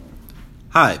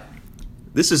Hi,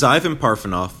 this is Ivan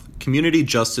Parfanoff, Community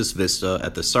Justice Vista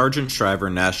at the Sargent Shriver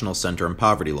National Center on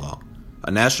Poverty Law, a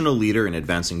national leader in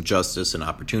advancing justice and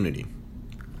opportunity.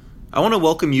 I want to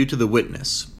welcome you to The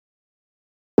Witness.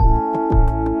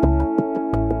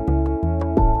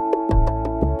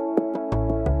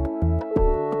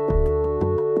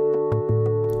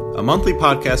 A monthly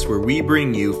podcast where we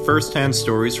bring you first-hand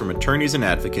stories from attorneys and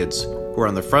advocates who are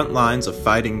on the front lines of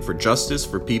fighting for justice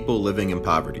for people living in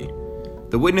poverty.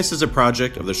 The Witness is a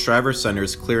project of the Shriver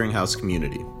Center's Clearinghouse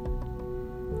community.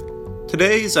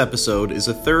 Today's episode is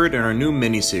the third in our new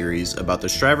mini-series about the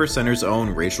Shriver Center's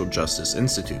own Racial Justice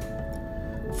Institute.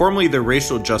 Formerly the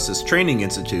Racial Justice Training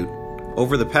Institute,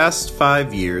 over the past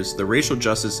 5 years, the Racial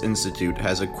Justice Institute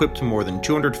has equipped more than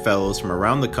 200 fellows from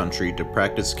around the country to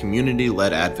practice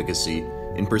community-led advocacy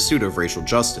in pursuit of racial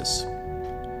justice.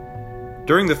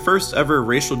 During the first ever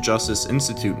Racial Justice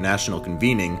Institute National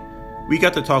Convening, we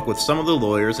got to talk with some of the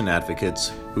lawyers and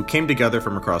advocates who came together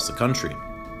from across the country.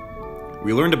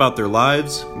 We learned about their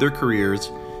lives, their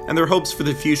careers, and their hopes for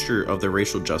the future of the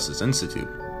Racial Justice Institute.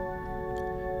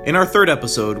 In our third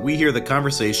episode, we hear the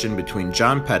conversation between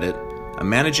John Petit, a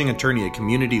managing attorney at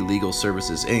Community Legal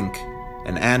Services Inc.,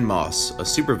 and Ann Moss, a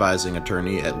supervising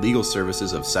attorney at Legal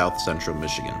Services of South Central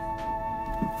Michigan.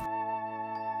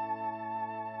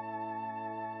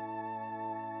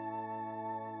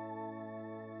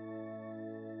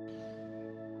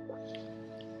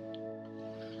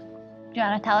 Do you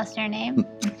want to tell us your name?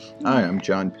 Hi, I'm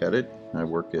John Petit. I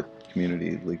work at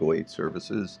Community Legal Aid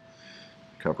Services,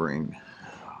 covering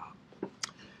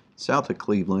south of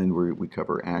Cleveland, where we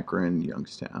cover Akron,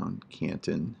 Youngstown,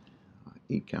 Canton,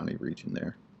 8-county region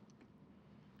there.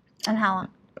 And how long?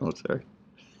 Oh, sorry.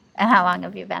 And how long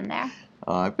have you been there?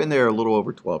 I've been there a little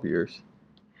over 12 years.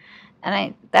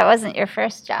 And that wasn't your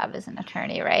first job as an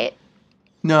attorney, right?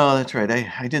 No, that's right.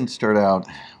 I didn't start out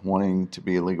wanting to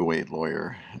be a legal aid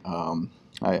lawyer.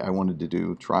 I wanted to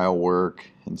do trial work,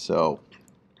 and so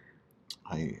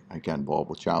I got involved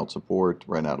with child support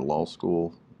right out of law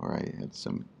school, where I had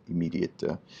some immediate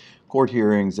court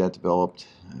hearings that developed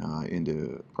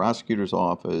into prosecutor's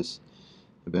office,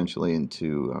 eventually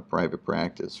into private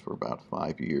practice for about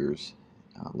 5 years,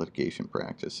 litigation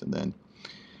practice, and then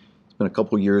spent a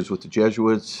couple years with the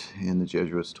Jesuits, and the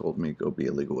Jesuits told me go be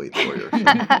a legal aid lawyer.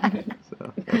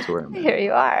 So that's where I'm at. Here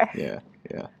you are. Yeah.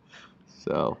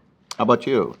 So, how about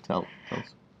you? Tell us.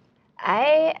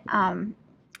 I'm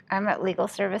at Legal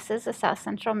Services of South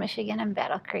Central Michigan and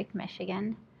Battle Creek,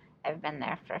 Michigan. I've been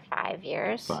there for 5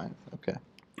 years. 5, okay.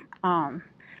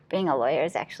 Being a lawyer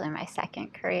is actually my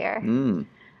second career.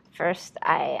 First,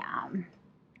 I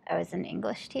was an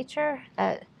English teacher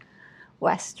at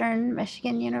Western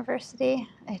Michigan University.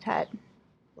 I taught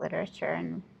literature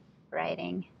and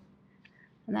writing.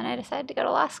 And then I decided to go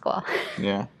to law school.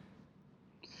 Yeah.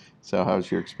 So how's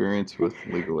your experience with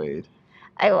legal aid?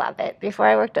 I love it. Before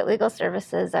I worked at Legal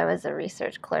Services, I was a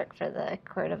research clerk for the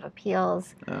Court of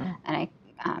Appeals. And I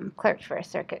clerked for a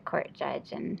circuit court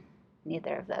judge, and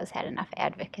neither of those had enough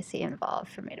advocacy involved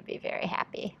for me to be very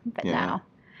happy. But now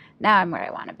I'm where I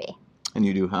want to be. And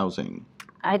you do housing?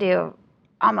 I do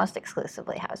almost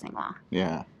exclusively housing law.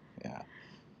 Yeah.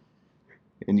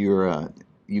 And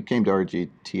you came to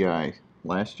RJTI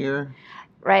last year?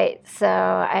 Right. So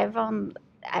I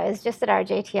was just at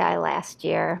RJTI last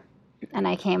year, and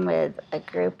I came with a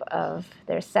group of,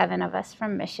 there's 7 of us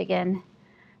from Michigan,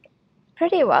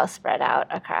 pretty well spread out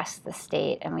across the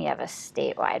state, and we have a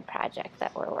statewide project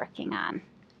that we're working on.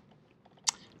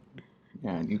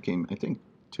 Yeah, and you came, I think,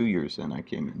 2 years in. I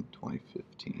came in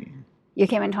 2015. You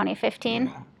came in 2015?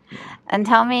 Yeah. And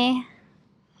tell me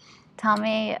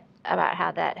about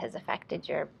how that has affected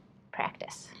your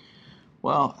practice.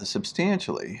 Well,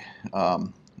 substantially.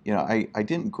 I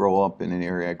didn't grow up in an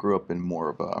area. I grew up in more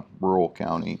of a rural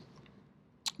county.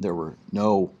 There were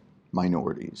no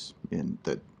minorities in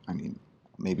that. I mean,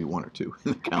 maybe 1 or 2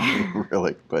 in the county,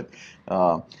 really. But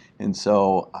and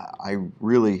so I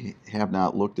really have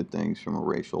not looked at things from a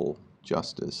racial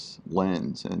justice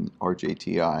lens. And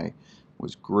RJTI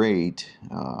was great.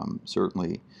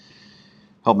 Certainly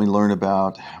helped me learn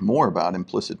more about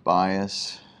implicit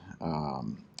bias.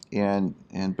 And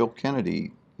Bill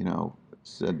Kennedy,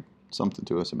 said something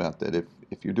to us about that.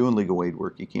 If you're doing legal aid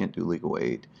work, you can't do legal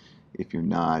aid if you're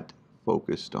not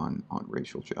focused on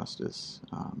racial justice.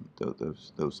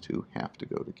 Those two have to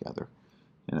go together.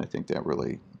 And I think that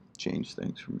really changed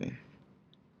things for me.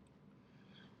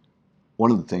 One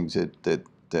of the things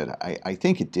that I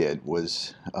think it did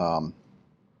was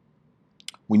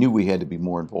we knew we had to be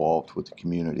more involved with the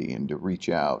community and to reach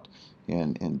out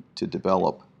and to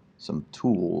develop some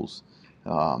tools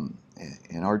And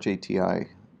RJTI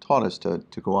taught us to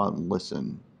go out and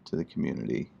listen to the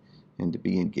community and to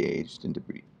be engaged and to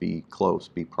be close,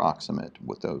 be proximate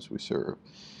with those we serve.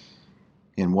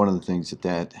 And one of the things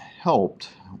that helped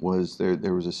was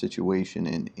there was a situation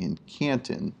in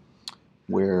Canton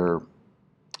where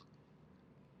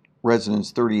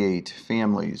residents, 38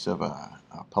 families of a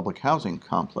public housing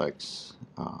complex,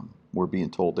 were being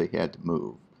told they had to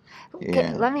move.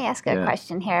 Okay, let me ask a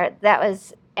question here. That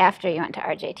was after you went to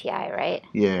RJTI, right?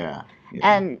 Yeah.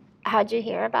 And how'd you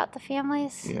hear about the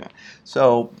families? Yeah.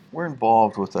 So we're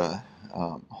involved with a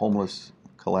homeless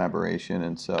collaboration,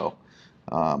 and so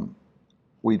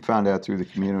we'd found out through the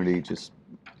community, just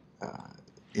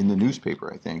in the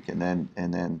newspaper, I think, and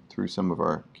then through some of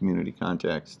our community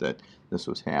contacts that this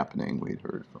was happening. We'd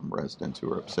heard from residents who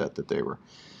were upset that they were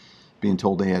being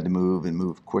told they had to move and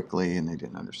move quickly, and they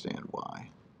didn't understand why.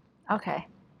 Okay.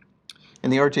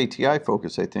 And the RJTI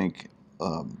focus, I think,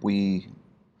 we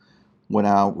went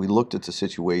out, we looked at the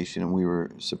situation, and we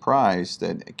were surprised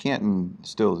that Canton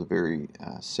still is a very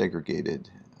segregated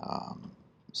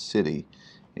city.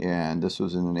 And this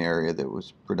was in an area that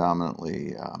was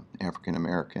predominantly African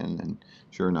American, and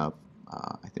sure enough,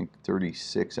 I think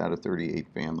 36 out of 38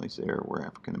 families there were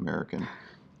African American.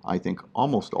 I think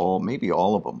almost all, maybe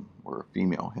all of them, were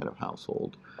female head of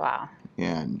household. Wow.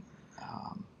 And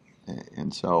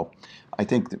so I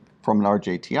think that from an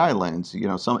RJTI lens,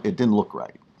 it didn't look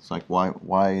right. It's like,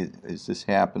 why is this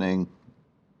happening?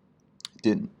 It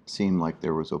didn't seem like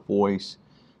there was a voice.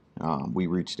 We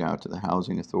reached out to the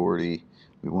housing authority.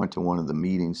 We went to one of the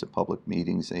meetings, the public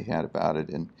meetings they had about it,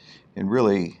 and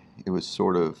really it was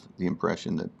sort of the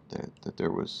impression that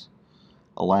there was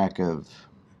a lack of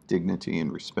dignity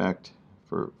and respect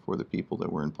for the people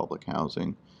that were in public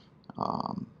housing.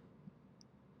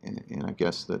 And I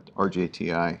guess that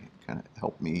RJTI kind of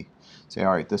helped me say,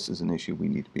 all right, this is an issue we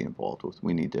need to be involved with.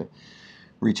 We need to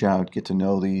reach out, get to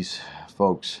know these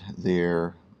folks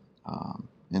there,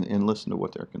 and listen to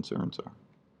what their concerns are.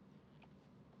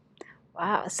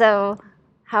 Wow. So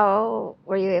how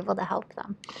were you able to help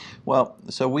them? Well,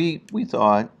 so we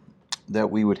thought that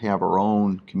we would have our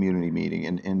own community meeting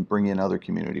and bring in other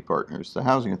community partners. The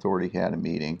Housing Authority had a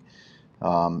meeting,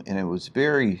 and it was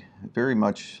very, very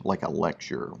much like a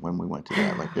lecture when we went to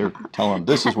that. Like, they're telling them,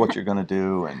 this is what you're going to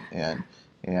do,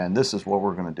 and this is what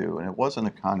we're going to do. And it wasn't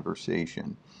a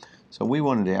conversation. So we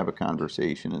wanted to have a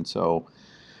conversation, and so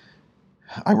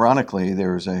ironically,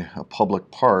 there's a public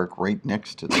park right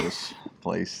next to this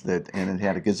place and it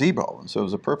had a gazebo, and so it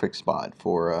was a perfect spot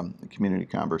for a community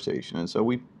conversation. And so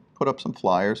we put up some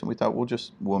flyers, and we thought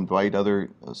we'll invite other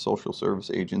social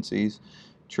service agencies,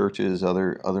 churches,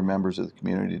 other members of the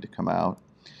community to come out.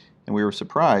 And we were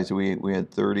surprised. We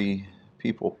had 30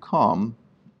 people come,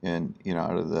 and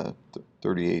out of the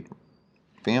 38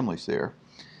 families there,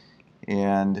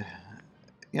 and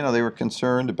they were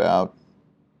concerned about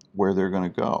where they're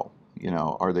going to go.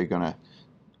 Are they going to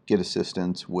get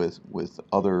assistance with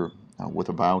other with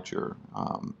a voucher?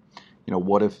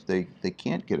 What if they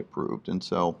can't get approved? And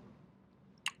so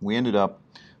we ended up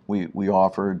we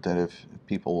offered that if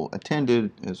people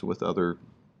attended, as with other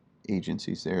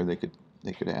agencies there, they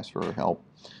could ask for our help.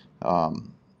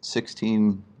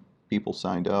 16 people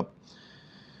signed up,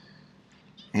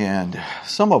 and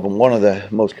some of them. One of the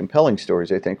most compelling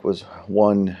stories, I think, was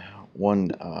one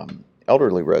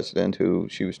elderly resident who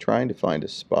she was trying to find a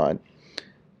spot,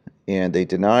 and they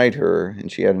denied her,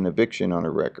 and she had an eviction on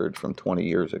her record from 20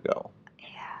 years ago.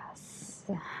 Yes.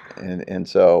 And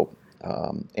so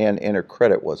and her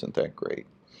credit wasn't that great,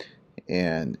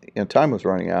 and time was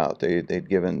running out. They'd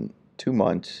given 2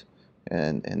 months,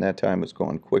 and that time was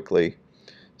going quickly.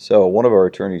 So one of our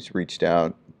attorneys reached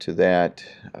out to that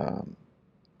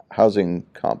housing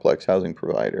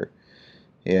provider,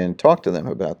 and talked to them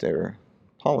about their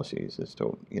policies as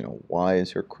to, why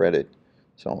is her credit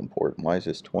so important? Why is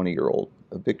this 20-year-old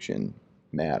eviction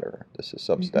matter? This is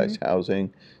subsidized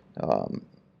housing.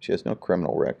 She has no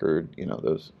criminal record.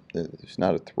 There's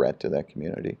not a threat to that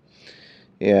community.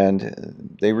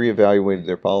 And they reevaluated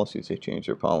their policies. They changed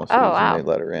their policies, and they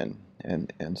let her in.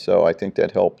 And so I think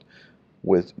that helped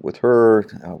with her.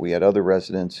 We had other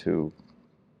residents who,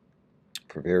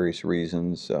 for various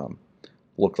reasons,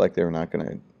 looked like they were not going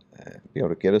to be able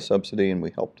to get a subsidy, and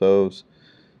we helped those.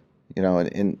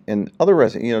 And other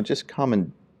residents, just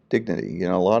common dignity.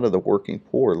 A lot of the working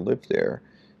poor live there,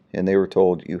 and they were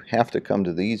told, you have to come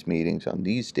to these meetings on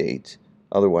these dates,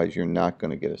 otherwise you're not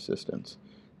going to get assistance.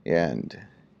 And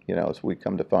as we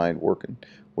come to find, working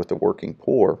with the working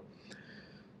poor,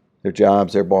 their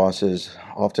jobs, their bosses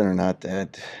often are not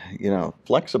that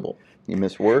flexible. You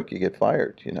miss work, you get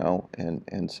fired,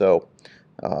 and so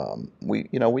we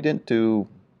didn't do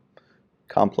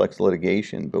complex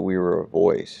litigation, but we were a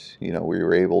voice. We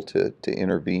were able to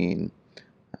intervene.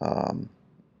 And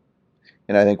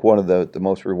I think one of the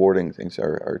most rewarding things,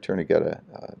 our attorney got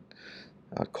a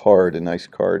nice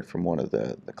card from one of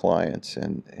the clients,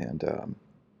 and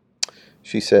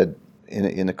she said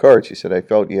in the card, she said, "I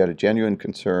felt you had a genuine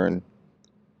concern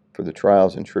for the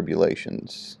trials and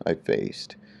tribulations I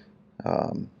faced."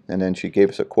 And then she gave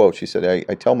us a quote. She said,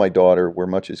 I tell my daughter, where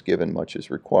much is given, much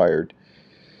is required.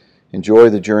 Enjoy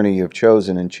the journey you have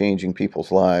chosen in changing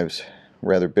people's lives,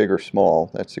 whether big or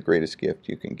small. That's the greatest gift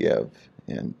you can give."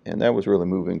 And that was really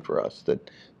moving for us,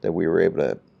 that we were able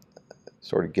to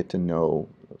sort of get to know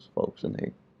those folks, and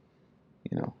they,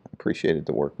 appreciated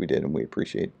the work we did, and we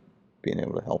appreciate being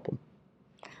able to help them.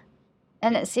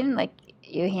 And it seemed like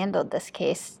you handled this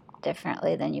case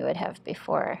differently than you would have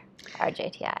before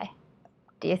RJTI.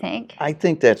 Do you think? I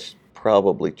think that's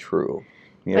probably true.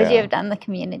 Yeah. Would you have done the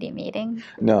community meeting?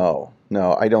 No,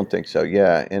 I don't think so.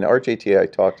 Yeah, and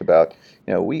RJTI talked about,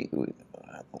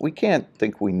 we can't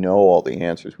think we know all the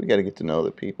answers. We got to get to know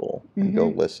the people and go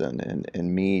listen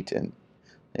and meet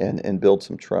and build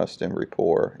some trust and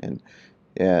rapport,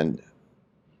 and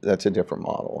that's a different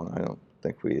model. And I don't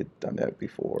think we had done that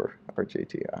before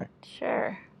RJTI.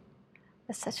 Sure.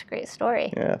 That's such a great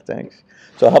story. Yeah, thanks.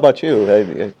 So how about you?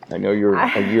 I know you're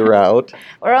a year out.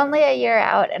 We're only a year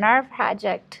out, and our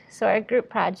group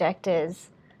project is,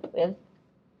 we have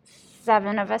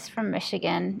 7 of us from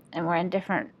Michigan, and we're in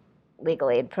different legal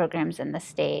aid programs in the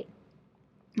state.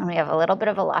 And we have a little bit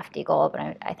of a lofty goal,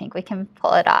 but I think we can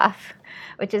pull it off,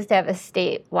 which is to have a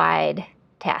statewide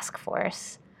task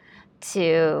force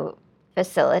to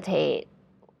facilitate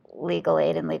legal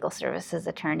aid and legal services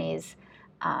attorneys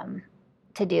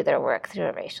to do their work through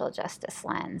a racial justice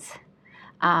lens.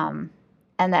 And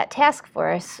that task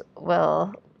force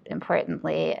will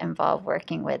importantly involve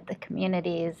working with the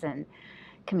communities and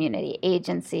community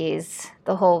agencies,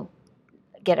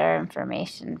 get our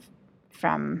information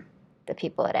from the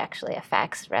people it actually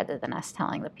affects, rather than us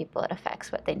telling the people it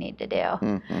affects what they need to do.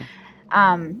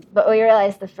 Mm-hmm. But we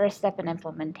realized the first step in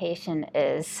implementation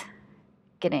is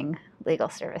getting legal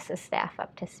services staff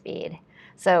up to speed.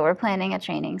 So we're planning a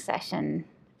training session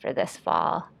for this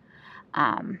fall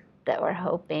that we're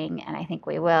hoping, and I think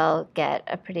we will, get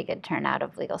a pretty good turnout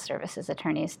of legal services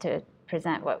attorneys to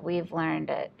present what we've learned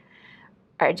at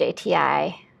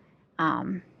RJTI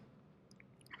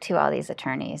to all these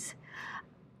attorneys.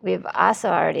 We've also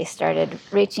already started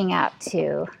reaching out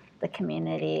to the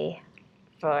community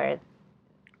for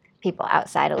people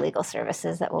outside of legal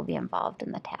services that will be involved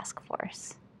in the task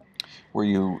force. Were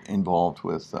you involved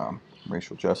with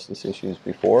racial justice issues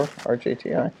before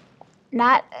RJTI?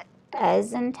 Not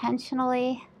as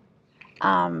intentionally.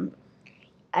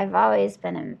 I've always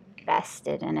been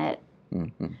invested in it.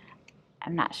 Mm-hmm.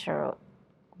 I'm not sure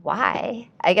why.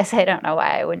 I guess I don't know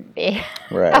why I wouldn't be.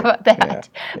 Right. How about that?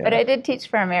 Yeah. But I did teach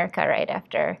for America right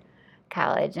after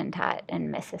college and taught in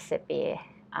Mississippi,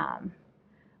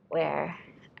 where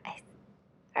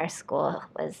our school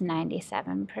was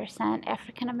 97%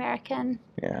 African American.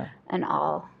 Yeah. And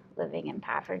all living in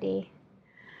poverty.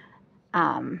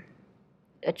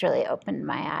 It really opened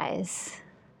my eyes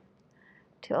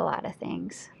to a lot of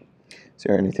things. Is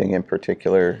there anything in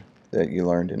particular that you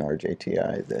learned in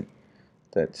RJTI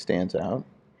that stands out?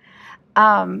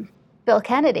 Bill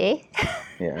Kennedy.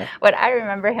 Yeah. What I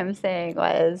remember him saying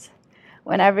was,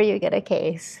 whenever you get a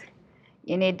case,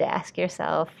 you need to ask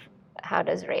yourself, how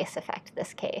does race affect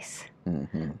this case?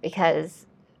 Mm-hmm. Because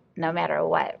no matter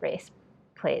what, race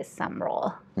plays some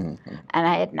role. Mm-hmm. And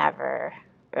I had never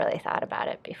really thought about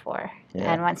it before.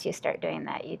 Yeah. And once you start doing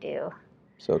that, you do.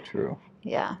 So true.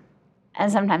 Yeah.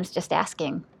 And sometimes just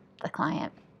asking the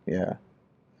client. Yeah.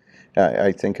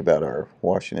 I think about our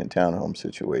Washington townhome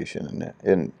situation,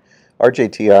 and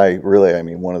RJTI, really, I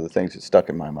mean, one of the things that stuck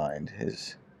in my mind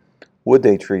is, would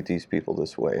they treat these people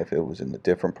this way if it was in a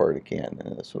different part of Canton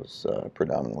and this was a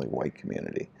predominantly white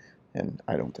community? And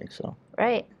I don't think so.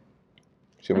 Right.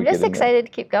 I'm just excited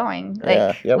to keep going,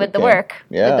 with the work.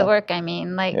 Yeah. With the work, I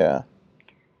mean, yeah.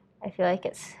 I feel like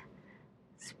it's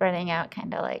spreading out,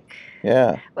 kind of like.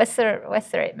 Yeah. What's the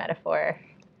right metaphor?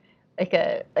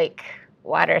 Like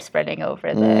water spreading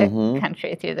over the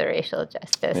country through the racial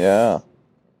justice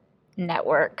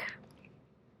network.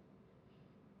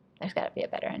 There's got to be a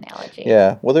better analogy.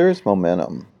 Yeah. Well, there is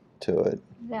momentum to it.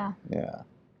 Yeah. Yeah.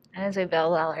 And as we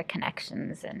build all our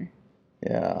connections and.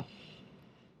 Yeah.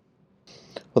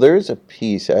 Well, there is a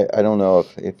piece, I don't know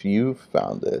if you've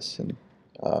found this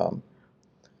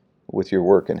with your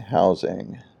work in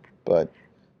housing, but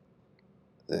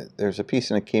there's a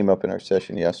piece, and it came up in our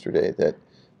session yesterday, that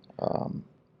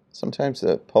sometimes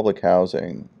the public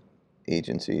housing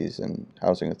agencies and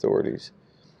housing authorities,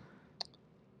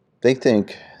 they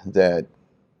think that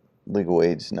legal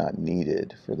aid's not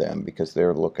needed for them because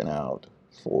they're looking out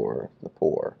for the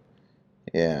poor.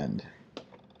 And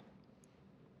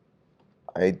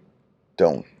I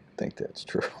don't think that's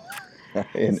true.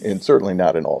 and certainly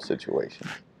not in all situations.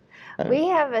 We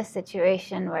have a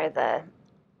situation where the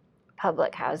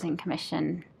Public Housing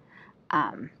Commission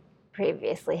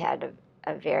previously had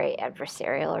a very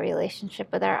adversarial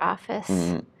relationship with our office.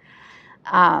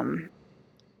 Mm-hmm.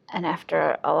 And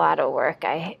after a lot of work,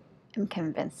 I am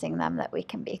convincing them that we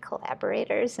can be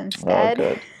collaborators instead. Oh,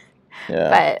 good.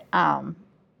 Yeah. But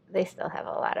they still have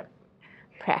a lot of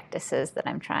practices that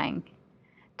I'm trying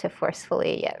to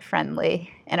forcefully yet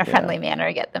friendly, in a friendly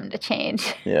manner, get them to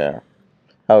change. Yeah.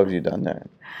 How have you done that?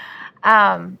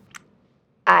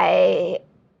 I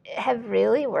have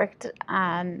really worked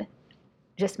on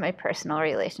just my personal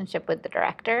relationship with the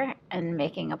director and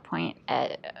making a point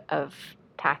of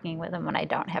talking with him when I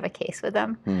don't have a case with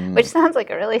him, which sounds like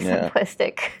a really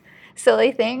simplistic,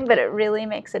 silly thing, but it really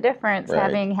makes a difference. Right.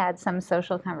 Having had some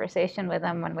social conversation with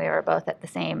him when we were both at the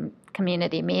same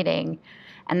community meeting,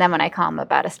 and then when I call him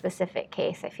about a specific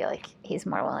case, I feel like he's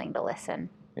more willing to listen.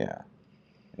 Yeah,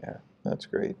 that's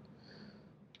great.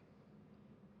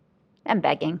 And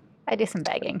begging. I do some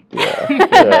begging.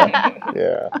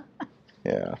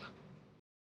 Yeah.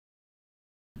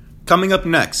 Coming up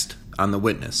next on The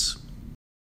Witness.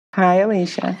 Hi,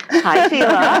 Alicia. Hi,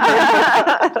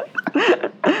 Sheila.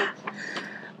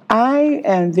 I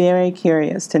am very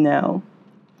curious to know,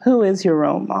 who is your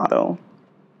role model?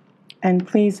 And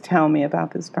please tell me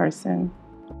about this person.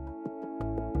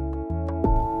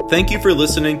 Thank you for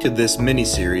listening to this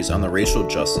mini-series on the Racial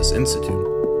Justice Institute.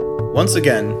 Once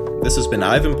again, this has been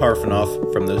Ivan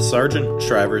Parfenoff from the Sergeant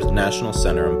Shriver National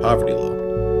Center on Poverty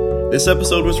Law. This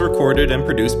episode was recorded and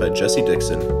produced by Jesse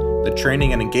Dixon, the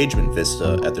Training and Engagement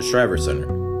Vista at the Shriver Center.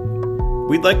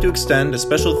 We'd like to extend a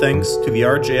special thanks to the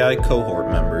RJI cohort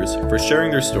members for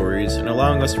sharing their stories and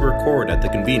allowing us to record at the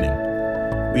Convening.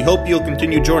 We hope you'll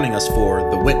continue joining us for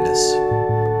The Witness.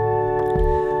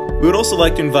 We would also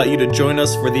like to invite you to join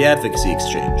us for the Advocacy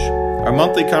Exchange, our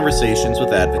monthly conversations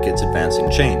with advocates advancing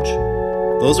change.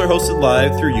 Those are hosted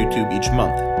live through YouTube each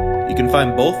month. You can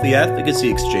find both the Advocacy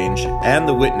Exchange and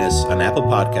The Witness on Apple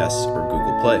Podcasts or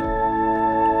Google Play.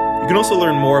 You can also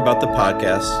learn more about the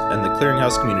podcast and the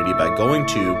Clearinghouse community by going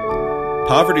to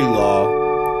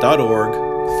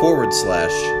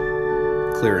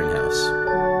povertylaw.org/clearinghouse.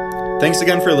 Thanks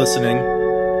again for listening.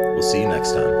 We'll see you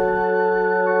next time.